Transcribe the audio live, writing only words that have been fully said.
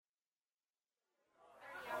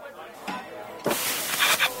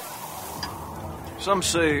Some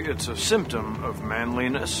say it's a symptom of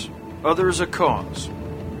manliness, others a cause.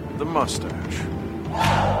 The mustache.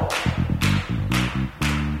 All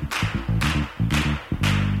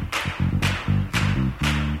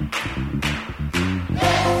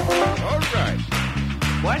right.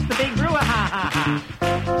 What's the big brouhaha?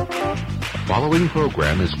 The following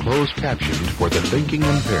program is closed captioned for the thinking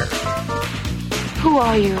impaired. Who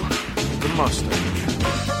are you? The mustache.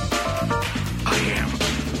 I am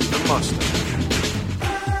the mustache.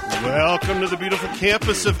 Welcome to the beautiful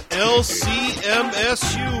campus of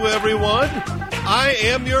LCMSU, everyone. I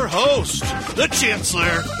am your host, the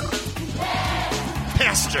Chancellor,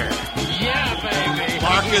 Pastor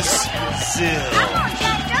Marcus Zill.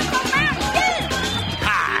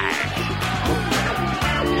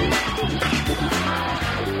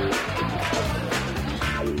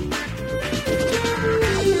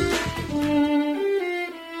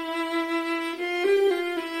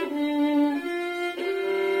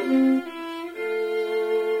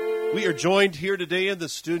 We are joined here today in the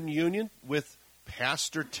Student Union with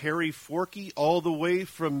Pastor Terry Forke, all the way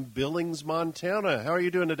from Billings, Montana. How are you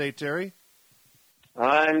doing today, Terry?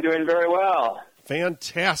 I'm doing very well.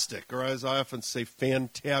 Fantastic, or as I often say,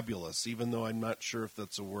 fantabulous, even though I'm not sure if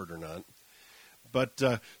that's a word or not. But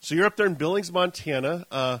so you're up there in Billings,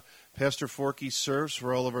 Montana. Pastor Forke serves,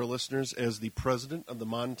 for all of our listeners, as the president of the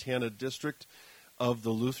Montana District of the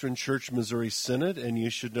Lutheran Church Missouri Synod, and you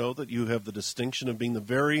should know that you have the distinction of being the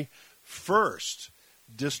very first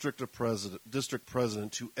district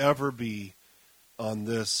president to ever be on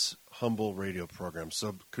this humble radio program.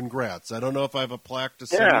 So congrats. I don't know if I have a plaque to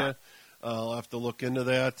send you. I'll have to look into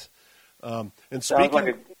that. And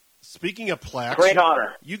speaking of plaques, great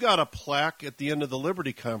honor. You got a plaque at the end of the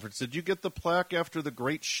Liberty Conference. Did you get the plaque after the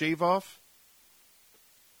great shave-off?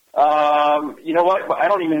 You know what? I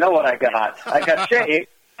don't even know what I got. I got shaved.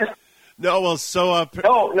 No, well, so...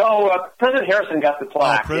 President Harrison got the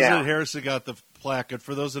plaque. President Harrison got the plaque. And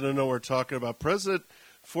for those that don't know what we're talking about, President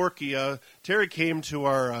Forke, Terry came to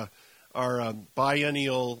our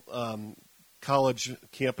biennial college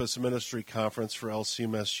campus ministry conference for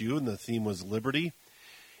LCMSU, and the theme was Liberty.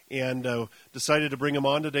 And decided to bring him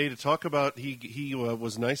on today to talk about, he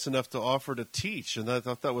was nice enough to offer to teach, and I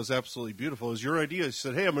thought that was absolutely beautiful. It was your idea. He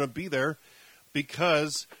said, hey, I'm going to be there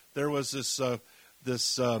because there was this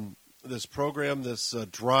program, this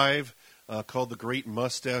drive called the Great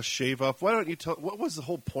Mustache Shave-Off. Why don't you tell, what was the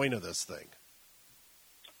whole point of this thing?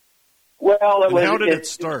 Well, how did it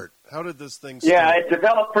start? How did this thing start? Yeah, it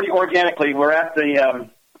developed pretty organically. We're at the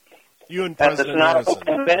you and at the President Synod Harrison.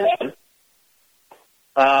 Convention.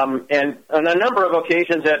 And on a number of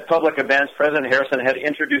occasions at public events, President Harrison had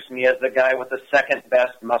introduced me as the guy with the second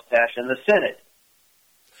best mustache in the Synod.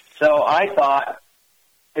 So I thought,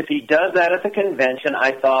 if he does that at the convention,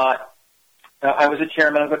 I thought, I was a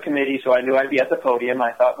chairman of a committee, so I knew I'd be at the podium.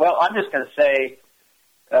 I thought, well, I'm just going to say,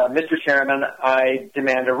 Mr. Chairman, I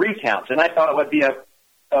demand a recount. And I thought it would be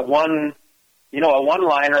a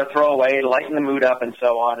one-liner, a throwaway, lighten the mood up and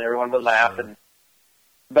so on. Everyone would laugh.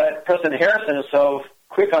 But President Harrison is so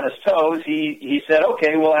quick on his toes, he said,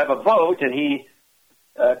 okay, we'll have a vote, and he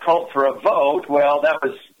called for a vote. Well, that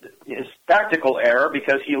was his tactical error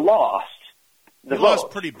because he lost the vote. He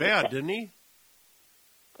lost pretty bad, didn't he?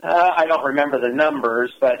 I don't remember the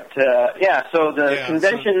numbers, but so the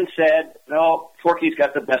convention said, no, Forke's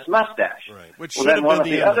got the best mustache. Right, which well, should then have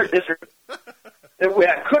been the end of it.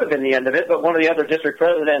 It could have been the end of it, but one of the other district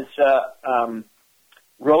presidents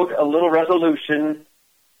wrote a little resolution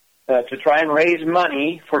to try and raise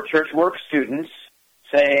money for church work students,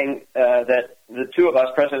 saying that the two of us,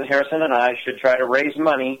 President Harrison and I, should try to raise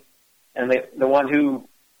money, and the one who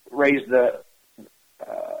raised the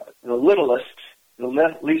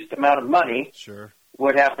least amount of money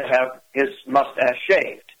would have to have his mustache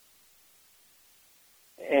shaved.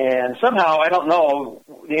 And somehow, I don't know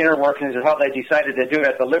the inner workings of how they decided to do it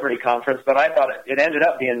at the Liberty Conference, but I thought it ended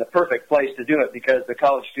up being the perfect place to do it because the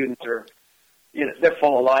college students are, they're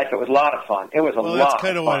full of life. It was a lot of fun. It was a lot of fun. Well, that's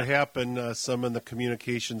kind of what happened some in the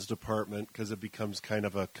communications department because it becomes kind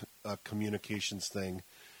of a communications thing.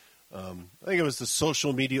 I think it was the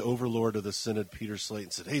social media overlord of the Synod, Peter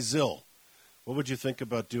Slayton, said, hey, Zill, what would you think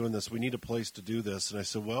about doing this? We need a place to do this. And I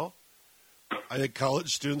said, well, I think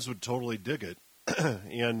college students would totally dig it.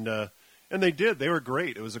 and they did. They were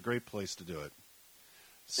great. It was a great place to do it.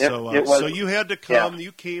 So you had to come. Yeah.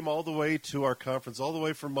 You came all the way to our conference, all the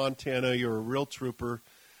way from Montana. You're a real trooper.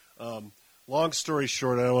 Long story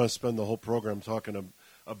short, I don't want to spend the whole program talking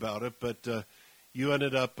about it, but you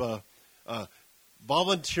ended up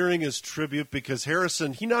volunteering as tribute because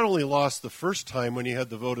Harrison, he not only lost the first time when he had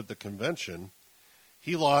the vote at the convention,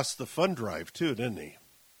 he lost the fund drive, too, didn't he?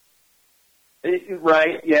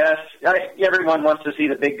 Right, yes. Everyone wants to see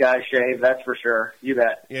the big guy shave, that's for sure. You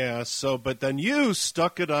bet. Yeah, but then you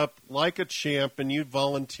stuck it up like a champ, and you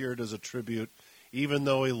volunteered as a tribute, even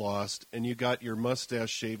though he lost, and you got your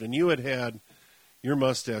mustache shaved. And you had your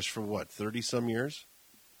mustache for, what, 30-some years?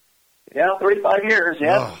 Yeah, 35 years,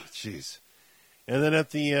 yeah. Oh, jeez. And then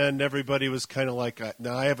at the end, everybody was kind of like,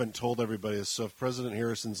 now I haven't told everybody this, so if President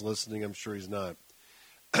Harrison's listening, I'm sure he's not.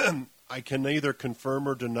 I can neither confirm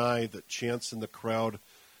or deny that chants in the crowd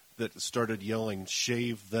that started yelling,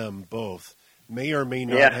 "Shave them both," may or may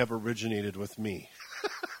not have originated with me.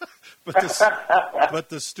 but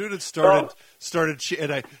the students started,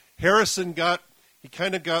 and Harrison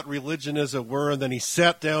kind of got religion as it were, and then he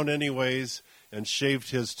sat down anyways and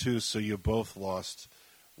shaved his too. So you both lost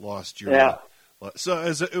your. Yeah. So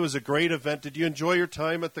it was a great event. Did you enjoy your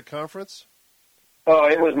time at the conference? Oh,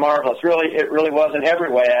 it was marvelous. It really was in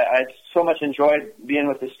every way. I so much enjoyed being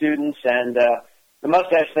with the students, and the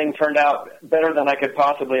mustache thing turned out better than I could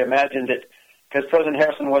possibly imagined it, because President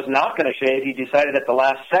Harrison was not going to shave. He decided at the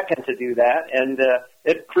last second to do that, and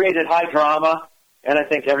it created high drama, and I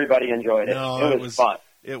think everybody enjoyed it. No, it was fun.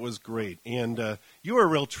 It was great. And you were a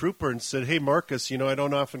real trooper and said, "Hey, Marcus, I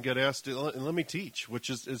don't often get asked to let me teach,"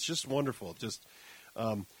 which is it's just wonderful.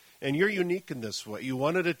 And you're unique in this way. You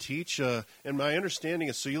wanted to teach, and my understanding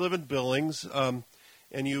is, so you live in Billings, and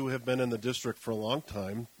you have been in the district for a long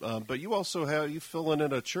time, but you also you fill in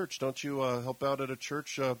at a church, don't you? Help out at a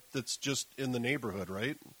church that's just in the neighborhood,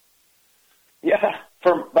 right? Yeah,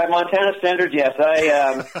 by Montana standards, yes.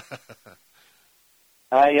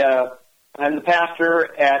 I'm the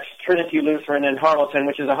pastor at Trinity Lutheran in Harleton,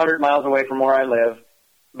 which is 100 miles away from where I live.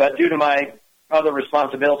 But due to my other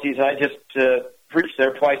responsibilities, I just preach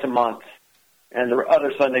there twice a month. And the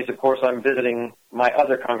other Sundays, of course, I'm visiting my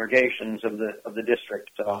other congregations of the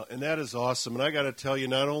district. So. And that is awesome. And I got to tell you,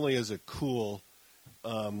 not only is it cool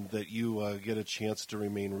that you get a chance to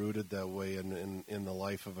remain rooted that way in the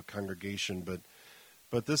life of a congregation,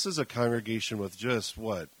 but this is a congregation with just,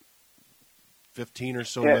 15 or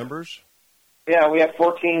so members? Yeah, we have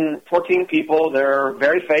 14 people. They're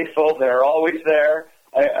very faithful. They're always there.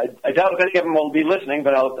 I doubt if any of them will be listening,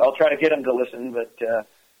 but I'll try to get them to listen. But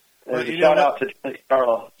shout out to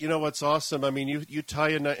Carlo. You know what's awesome? I mean, you tie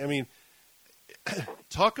in. I mean,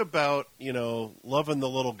 talk about loving the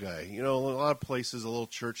little guy. A lot of places, a little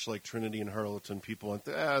church like Trinity and Harleton, people want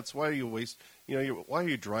that's why you waste. Why are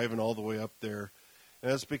you driving all the way up there?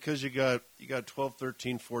 And that's because you got 12,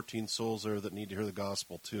 13, 14 souls there that need to hear the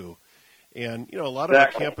gospel too. And, a lot of our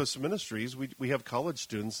campus ministries, we have college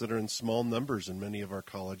students that are in small numbers in many of our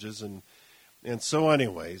colleges. And so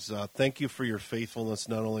anyways, thank you for your faithfulness,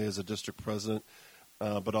 not only as a district president,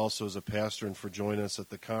 but also as a pastor, and for joining us at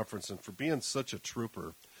the conference and for being such a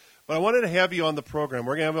trooper. But I wanted to have you on the program.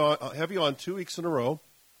 We're going to have you on 2 weeks in a row,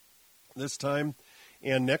 this time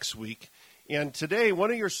and next week. And today,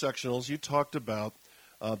 one of your sectionals, you talked about,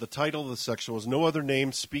 the title of the section was "No Other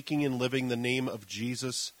Name, Speaking and Living the Name of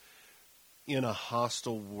Jesus in a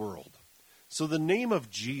Hostile World." So the name of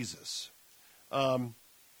Jesus,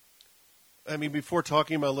 before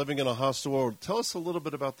talking about living in a hostile world, tell us a little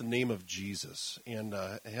bit about the name of Jesus and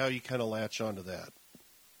how you kind of latch onto that.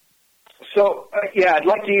 So, I'd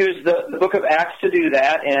like to use the book of Acts to do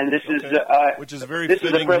that, and this is... which is very this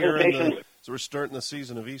fitting is a presentation. here. So we're starting the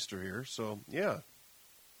season of Easter here, so yeah.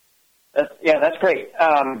 That's great.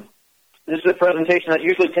 This is a presentation that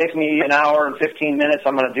usually takes me an hour and 15 minutes.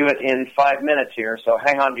 I'm going to do it in 5 minutes here, so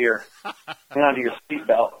hang on to your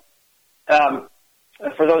seatbelt.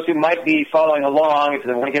 For those who might be following along, if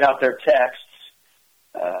they want to get out their texts,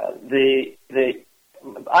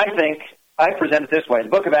 I present it this way. The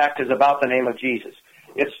book of Acts is about the name of Jesus.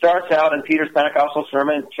 It starts out in Peter's Pentecostal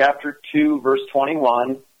sermon, chapter 2, verse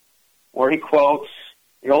 21, where he quotes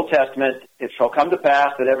the Old Testament, "It shall come to pass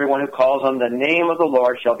that everyone who calls on the name of the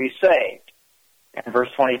Lord shall be saved." And verse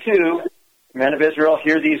 22, "Men of Israel,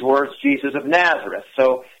 hear these words, Jesus of Nazareth."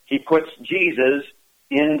 So he puts Jesus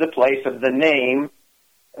in the place of the name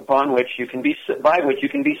by which you can be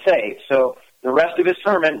saved. So the rest of his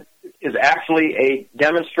sermon is actually a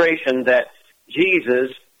demonstration that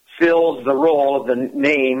Jesus fills the role of the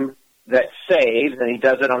name that saves, and he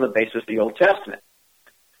does it on the basis of the Old Testament.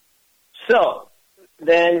 So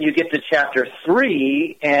then you get to chapter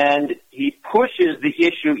 3, and he pushes the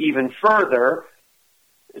issue even further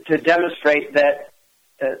to demonstrate that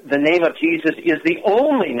the name of Jesus is the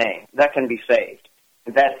only name that can be saved.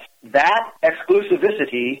 That's that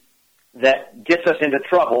exclusivity that gets us into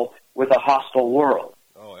trouble with a hostile world.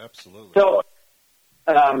 Oh, absolutely. So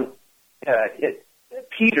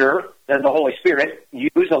Peter and the Holy Spirit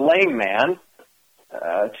use a lame man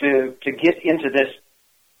to get into this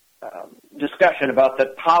discussion about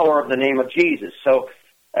the power of the name of Jesus. So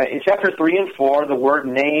in chapter 3 and 4, the word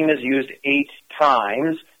name is used 8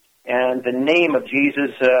 times, and the name of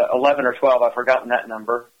Jesus, 11 or 12, I've forgotten that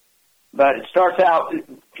number. But it starts out,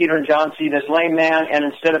 Peter and John see this lame man, and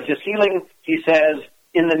instead of just healing, he says,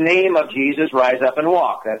 in the name of Jesus, rise up and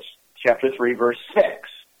walk. That's chapter 3, verse 6.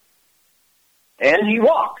 And he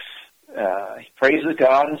walks. He praises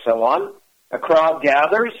God and so on. A crowd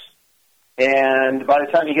gathers, and by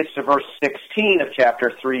the time he gets to verse 16 of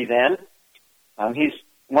chapter 3 then, he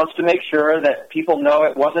wants to make sure that people know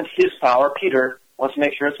it wasn't his power. Peter wants to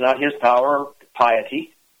make sure it's not his power or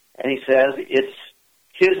piety. And he says it's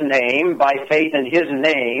his name, by faith in his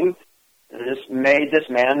name, this made this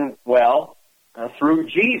man well through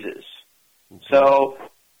Jesus. So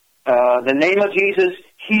the name of Jesus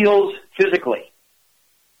heals physically.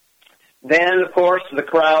 Then, of course, the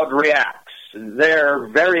crowd reacts. They're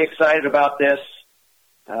very excited about this.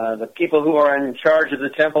 The people who are in charge of the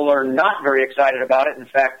temple are not very excited about it. In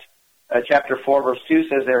fact, chapter 4, verse 2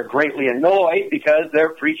 says they're greatly annoyed because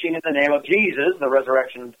they're preaching in the name of Jesus, the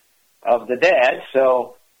resurrection of the dead.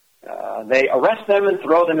 So they arrest them and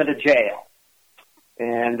throw them into jail.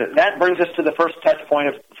 And that brings us to the first touch point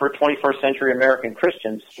for 21st century American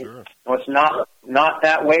Christians. Sure. Well, it's not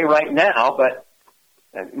that way right now, but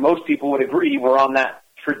most people would agree we're on that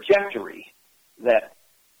trajectory that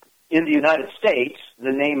in the United States,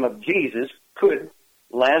 the name of Jesus could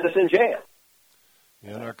land us in jail.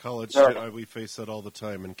 Yeah, in our college, we face that all the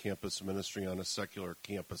time in campus ministry, on a secular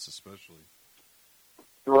campus especially.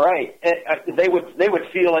 Right. They would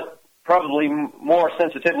feel it probably more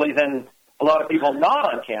sensitively than a lot of people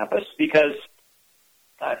not on campus, because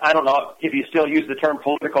I don't know if you still use the term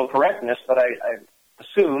political correctness, but I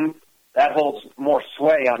assume that holds more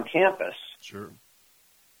sway on campus. Sure.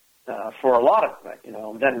 For a lot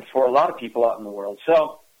of, than for a lot of people out in the world.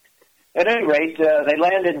 So, at any rate, they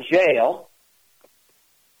land in jail,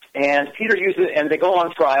 and Peter uses, and they go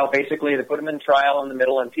on trial. Basically, they put him in trial in the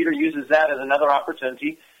middle, and Peter uses that as another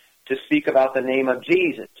opportunity to speak about the name of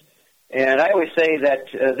Jesus. And I always say that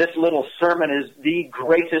this little sermon is the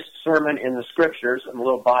greatest sermon in the Scriptures. I'm a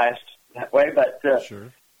little biased that way, but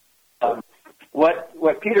sure.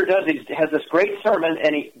 What Peter does, he has this great sermon,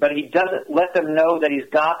 but he doesn't let them know that he's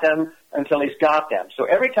got them until he's got them. So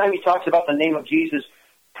every time he talks about the name of Jesus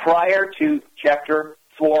prior to chapter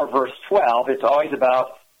 4, verse 12, it's always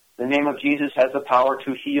about the name of Jesus has the power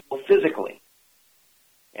to heal physically.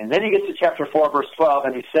 And then he gets to chapter 4, verse 12,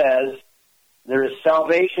 and he says, there is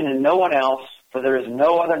salvation in no one else, for there is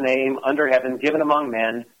no other name under heaven given among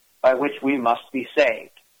men by which we must be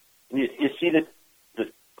saved. And you see the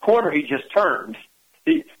corner he just turned.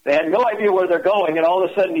 They had no idea where they're going, and all of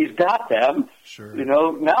a sudden he's got them. Sure.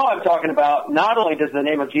 Now I'm talking about not only does the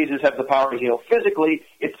name of Jesus have the power to heal physically,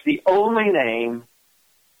 it's the only name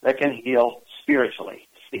that can heal spiritually.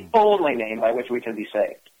 It's the only name by which we can be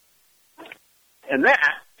saved. And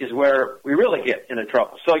that is where we really get into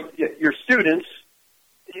trouble. So your students,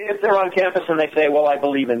 if they're on campus and they say, well, I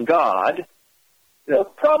believe in God, they'll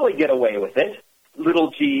probably get away with it.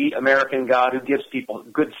 Little g, American God who gives people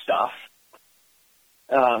good stuff.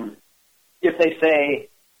 If they say,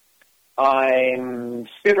 I'm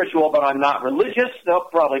spiritual but I'm not religious, they'll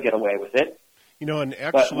probably get away with it. And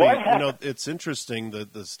actually, it's interesting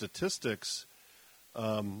that the statistics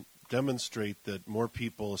demonstrate that more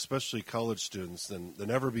people, especially college students,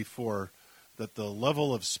 than ever before, that the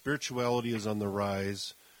level of spirituality is on the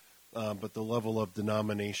rise, but the level of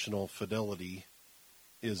denominational fidelity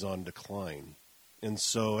is on decline. And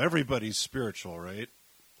so everybody's spiritual, right?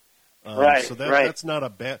 Right. So that's not a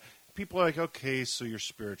bad. People are like, okay, so you're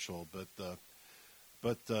spiritual,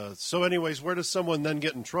 but so anyways, where does someone then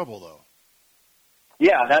get in trouble, though?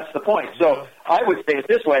 Yeah, that's the point. So I would say it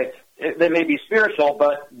this way: they may be spiritual,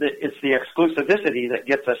 but it's the exclusivity that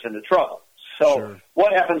gets us into trouble. So Sure.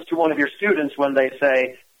 What happens to one of your students when they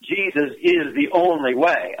say Jesus is the only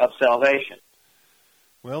way of salvation?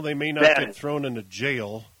 Well, they may not get thrown into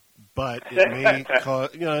jail. But it may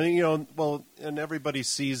cause, and everybody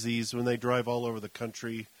sees these when they drive all over the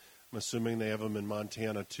country. I'm assuming they have them in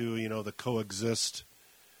Montana too. The coexist,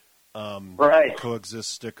 coexist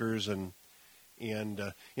stickers, and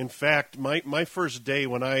in fact, my first day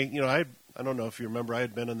when I don't know if you remember, I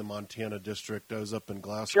had been in the Montana district. I was up in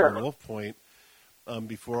Glasgow and Wolf Point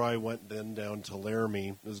before I went then down to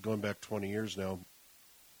Laramie. This is going back 20 years now.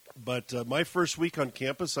 But my first week on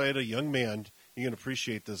campus, I had a young man. You can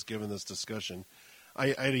appreciate this given this discussion. I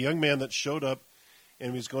had a young man that showed up,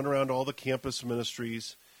 and he was going around all the campus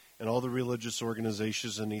ministries, and all the religious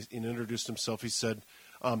organizations, and he introduced himself. He said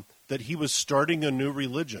that he was starting a new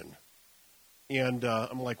religion. And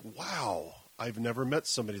I'm like, wow, I've never met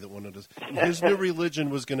somebody that wanted to. And his new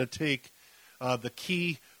religion was going to take the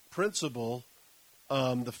key principle,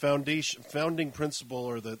 the founding principle,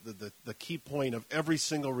 or the key point of every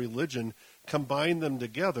single religion, combine them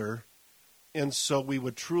together, and so we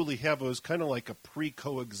would truly have, it was kind of like a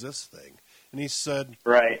pre-coexist thing. And he said,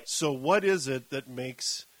 right. So what is it that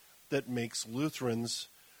makes Lutherans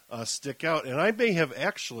stick out? And I may have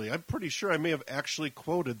actually, I'm pretty sure I may have actually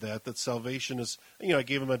quoted that salvation is, I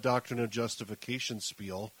gave him a doctrine of justification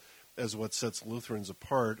spiel as what sets Lutherans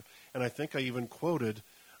apart. And I think I even quoted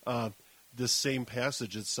this same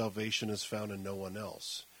passage that salvation is found in no one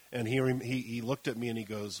else. And he looked at me and he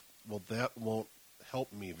goes, well, that won't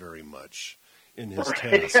help me very much in his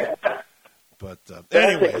task. But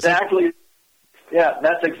anyway.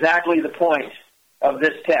 That's exactly the point of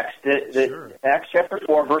this text. Sure. Acts chapter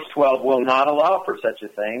 4, verse 12 will not allow for such a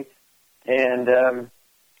thing. And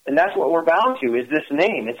that's what we're bound to, is this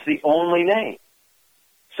name. It's the only name.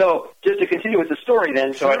 So just to continue with the story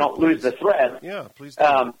then, so I don't lose the thread. Yeah, please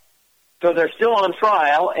do. So they're still on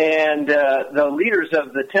trial, and the leaders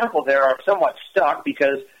of the temple there are somewhat stuck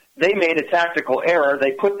because they made a tactical error.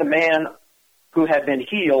 They put the man who had been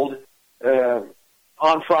healed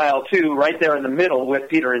on trial too, right there in the middle with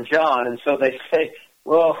Peter and John. And so they say,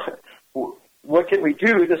 well, what can we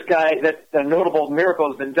do? This guy, that a notable miracle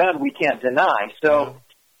has been done, we can't deny. So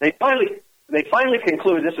they finally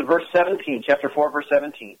conclude, this is verse 17, chapter 4, verse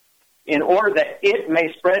 17. In order that it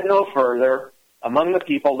may spread no further among the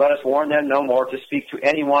people, let us warn them no more to speak to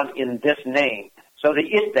anyone in this name. So the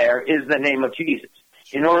it there is the name of Jesus.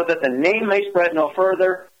 In order that the name may spread no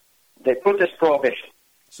further, they put this prohibition.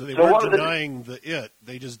 So they weren't denying the it,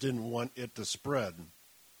 they just didn't want it to spread.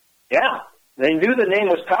 Yeah, they knew the name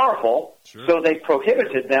was powerful, sure. So they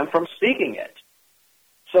prohibited them from speaking it.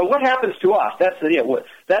 So what happens to us? That's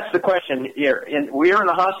the question here. We are in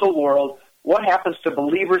a hostile world. What happens to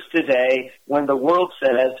believers today when the world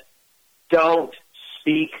says, don't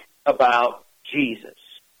speak about Jesus?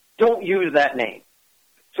 Don't use that name.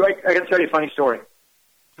 So I can tell you a funny story.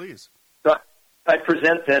 Please. So I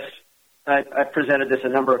present this. I presented this a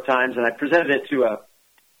number of times, and I presented it to a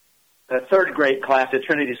third grade class at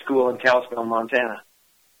Trinity School in Kalispell, Montana.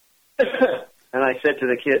 And I said to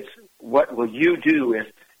the kids, what will you do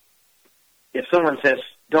if someone says,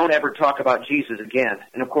 don't ever talk about Jesus again?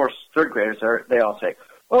 And, of course, third graders, they all say,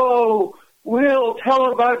 oh, we'll tell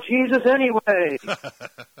them about Jesus anyway.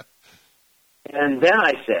 And then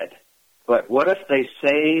I said, but what if they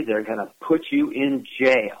say they're going to put you in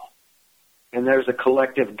jail? And there's a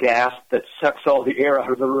collective gasp that sucks all the air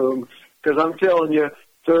out of the room, because I'm telling you,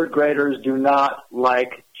 third graders do not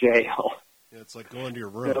like jail. Yeah, it's like going to your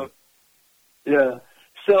room. Yeah.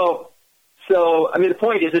 So, I mean, the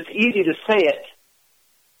point is, it's easy to say it,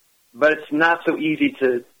 but it's not so easy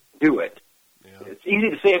to do it. Yeah. It's easy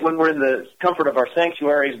to say it when we're in the comfort of our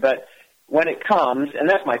sanctuaries, but when it comes, and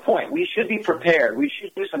that's my point, we should be prepared. We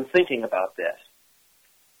should do some thinking about this.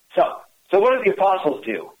 So what do the apostles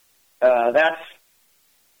do? That's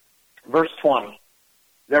verse 20.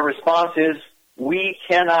 Their response is, we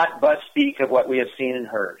cannot but speak of what we have seen and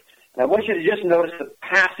heard. And I want you to just notice the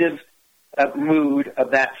passive mood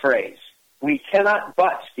of that phrase. We cannot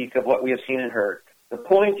but speak of what we have seen and heard. The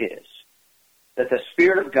point is that the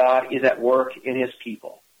Spirit of God is at work in His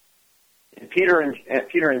people. And Peter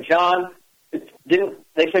and John,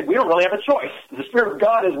 they said, we don't really have a choice. The Spirit of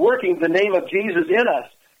God is working the name of Jesus in us.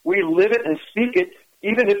 We live it and speak it,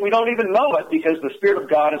 even if we don't even know it, because the Spirit of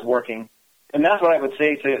God is working. And that's what I would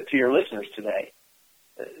say to your listeners today.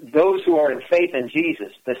 Those who are in faith in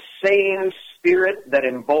Jesus, the same Spirit that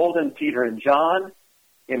emboldened Peter and John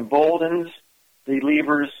emboldens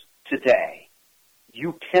believers today.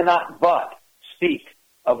 You cannot but speak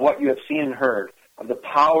of what you have seen and heard, of the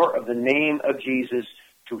power of the name of Jesus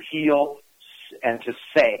to heal and to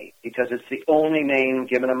save, because it's the only name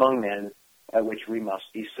given among men by which we must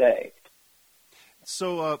be saved.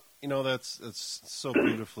 So, that's so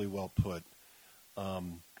beautifully well put.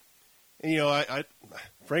 I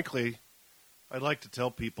frankly, I'd like to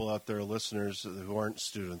tell people out there, listeners who aren't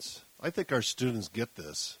students, I think our students get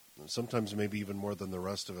this, sometimes maybe even more than the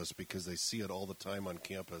rest of us, because they see it all the time on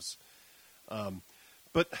campus.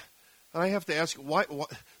 But I have to ask, why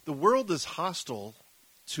the world is hostile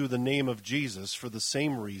to the name of Jesus for the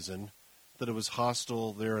same reason that it was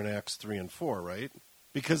hostile there in Acts 3 and 4, right?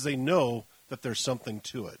 Because they know that there's something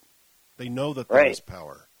to it. They know that there is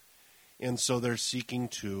power. And so they're seeking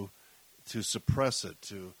to suppress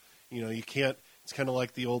it. You can't it's kind of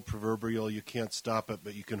like the old proverbial, you can't stop it,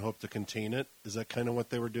 but you can hope to contain it. Is that kind of what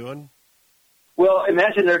they were doing? Well,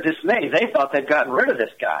 imagine their dismay. They thought they'd gotten rid of this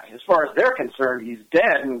guy. As far as they're concerned, he's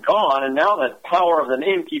dead and gone, and now the power of the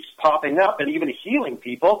name keeps popping up and even healing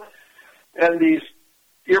people. And these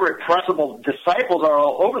irrepressible disciples are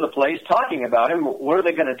all over the place talking about him. What are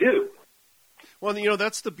they going to do? Well, you know,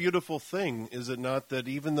 that's the beautiful thing, is it not, that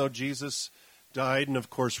even though Jesus died and, of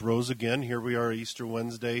course, rose again, here we are Easter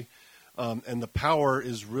Wednesday, and the power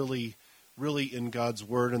is really in God's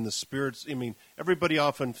Word and the Spirit's. I mean, everybody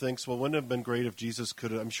often thinks, well, wouldn't it have been great if Jesus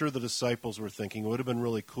could have, I'm sure the disciples were thinking, it would have been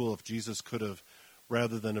really cool if Jesus could have,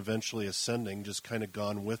 rather than eventually ascending, just kind of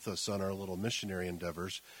gone with us on our little missionary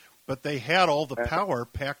endeavors. But they had all the power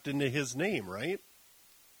packed into his name, right?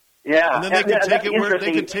 Yeah. And then they could take it where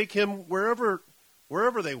they could take him wherever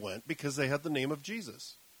they went, because they had the name of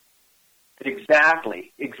Jesus.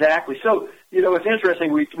 Exactly. So, you know, it's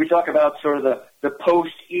interesting. We talk about sort of the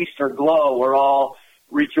post-Easter glow. We're all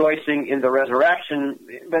rejoicing in the resurrection,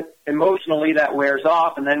 but emotionally that wears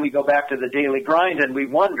off, and then we go back to the daily grind and we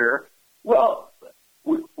wonder, well,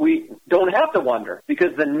 we don't have to wonder,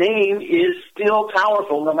 because the name is still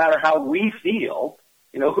powerful no matter how we feel.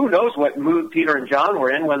 You know, who knows what mood Peter and John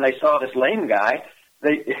were in when they saw this lame guy.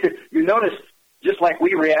 You notice, just like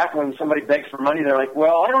we react when somebody begs for money, they're like,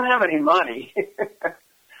 well, I don't have any money.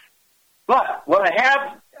 But what I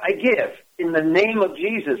have, I give. In the name of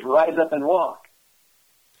Jesus, rise up and walk.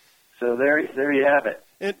 So there you have it.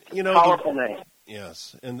 And, you know, powerful name.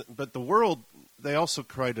 Yes, but the world, they also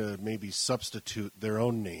try to maybe substitute their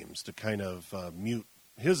own names to kind of mute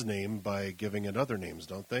his name by giving it other names,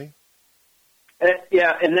 don't they?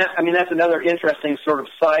 Yeah, and that's another interesting sort of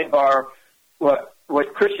sidebar.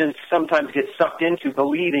 What Christians sometimes get sucked into,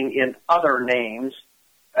 believing in other names,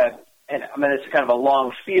 and I mean, it's kind of a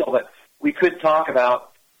long spiel, but we could talk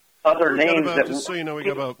about other names. Just so you know, we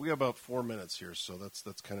got about 4 minutes here, so that's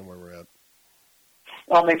kind of where we're at.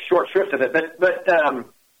 I'll make short shrift of it, but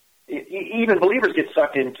even believers get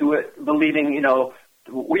sucked into it, believing, you know,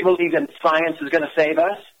 we believe that science is going to save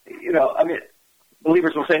us. You know, I mean,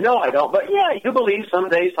 believers will say, no, I don't, but yeah, you believe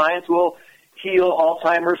someday science will heal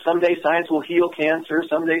Alzheimer's, someday science will heal cancer,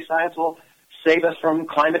 someday science will save us from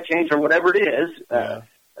climate change or whatever it is. Yeah.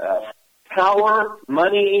 Power,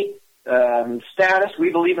 money, status,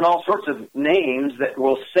 we believe in all sorts of names that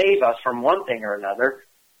will save us from one thing or another,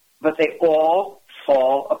 but they all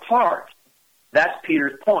fall apart. That's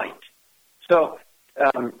Peter's point. So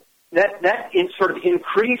that sort of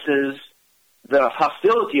increases the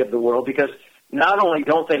hostility of the world, because not only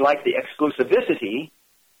don't they like the exclusivity,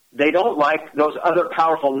 they don't like those other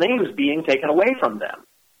powerful names being taken away from them.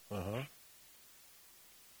 Uh-huh.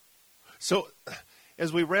 So,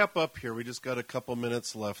 as we wrap up here, we just got a couple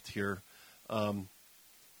minutes left here.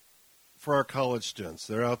 For our college students,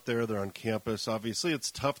 they're out there, they're on campus. Obviously,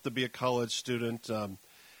 it's tough to be a college student.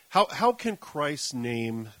 How can Christ's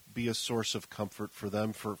name be a source of comfort for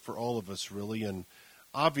them, for all of us, really? And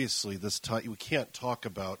obviously, we can't talk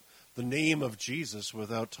about the name of Jesus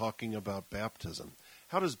without talking about baptism.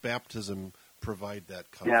 How does baptism provide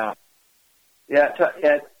that comfort? That's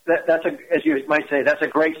as you might say, that's a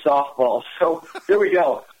great softball. So here we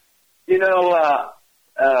go. You know,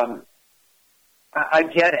 I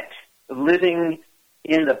get it. Living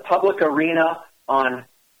in the public arena on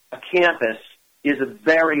a campus is a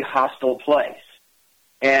very hostile place,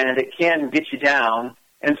 and it can get you down.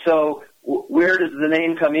 And so where does the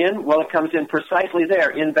name come in? Well, it comes in precisely there,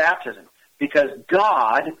 in baptism, because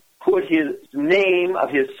God put his name of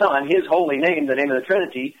his Son, his holy name, the name of the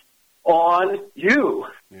Trinity, on you.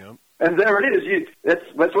 Yep. And there it is.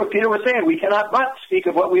 That's what Peter was saying. We cannot but speak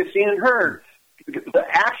of what we have seen and heard. The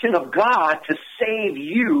action of God to save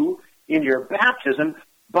you in your baptism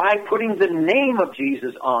by putting the name of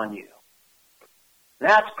Jesus on you.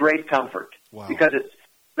 That's great comfort. Wow. Because it's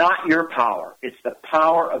not your power. It's the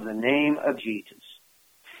power of the name of Jesus.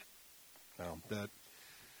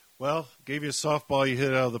 Well, gave you a softball, you hit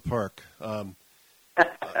it out of the park.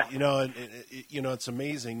 It's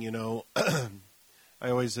amazing. You know, I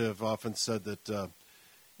always have often said that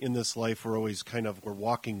in this life we're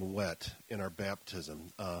walking wet in our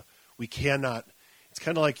baptism. We cannot. It's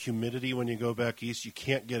kind of like humidity when you go back east. You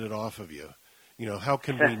can't get it off of you. You know, how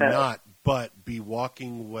can we not but be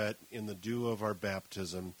walking wet in the dew of our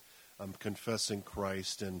baptism, confessing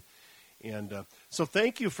Christ? And so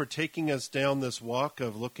thank you for taking us down this walk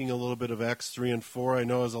of looking a little bit of Acts 3 and 4. I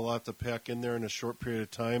know there's a lot to pack in there in a short period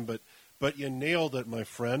of time, but you nailed it, my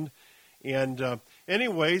friend. And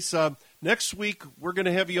anyways, next week we're going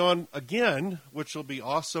to have you on again, which will be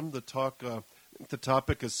awesome. The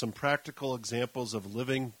topic is some practical examples of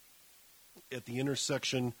living at the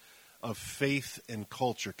intersection of faith and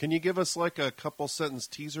culture. Can you give us like a couple sentence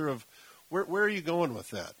teaser of where are you going with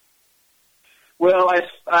that? Well,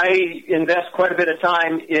 I invest quite a bit of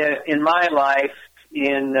time in my life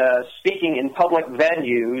in speaking in public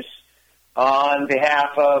venues on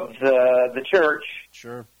behalf of the church.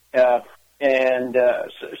 Sure. So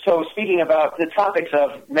speaking about the topics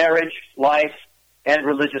of marriage, life, and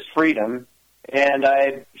religious freedom, and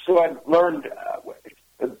I've learned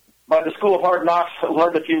by the School of Hard Knocks, I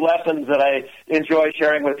learned a few lessons that I enjoy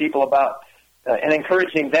sharing with people about and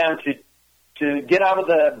encouraging them to get out of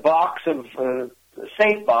the box of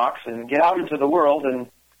safe box and get out into the world and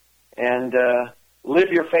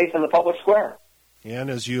live your faith in the public square.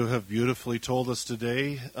 And as you have beautifully told us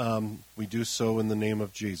today, we do so in the name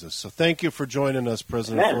of Jesus. So thank you for joining us,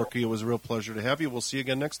 President Forke. It was a real pleasure to have you. We'll see you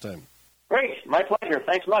again next time. Great. My pleasure.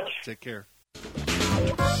 Thanks much. Take care.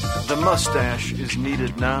 The mustache is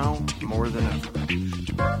needed now more than ever.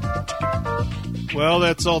 Well,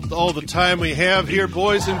 that's all the time we have here,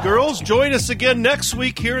 boys and girls. Join us again next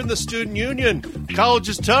week here in the Student Union. College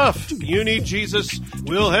is tough. You need Jesus.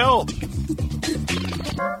 We'll help.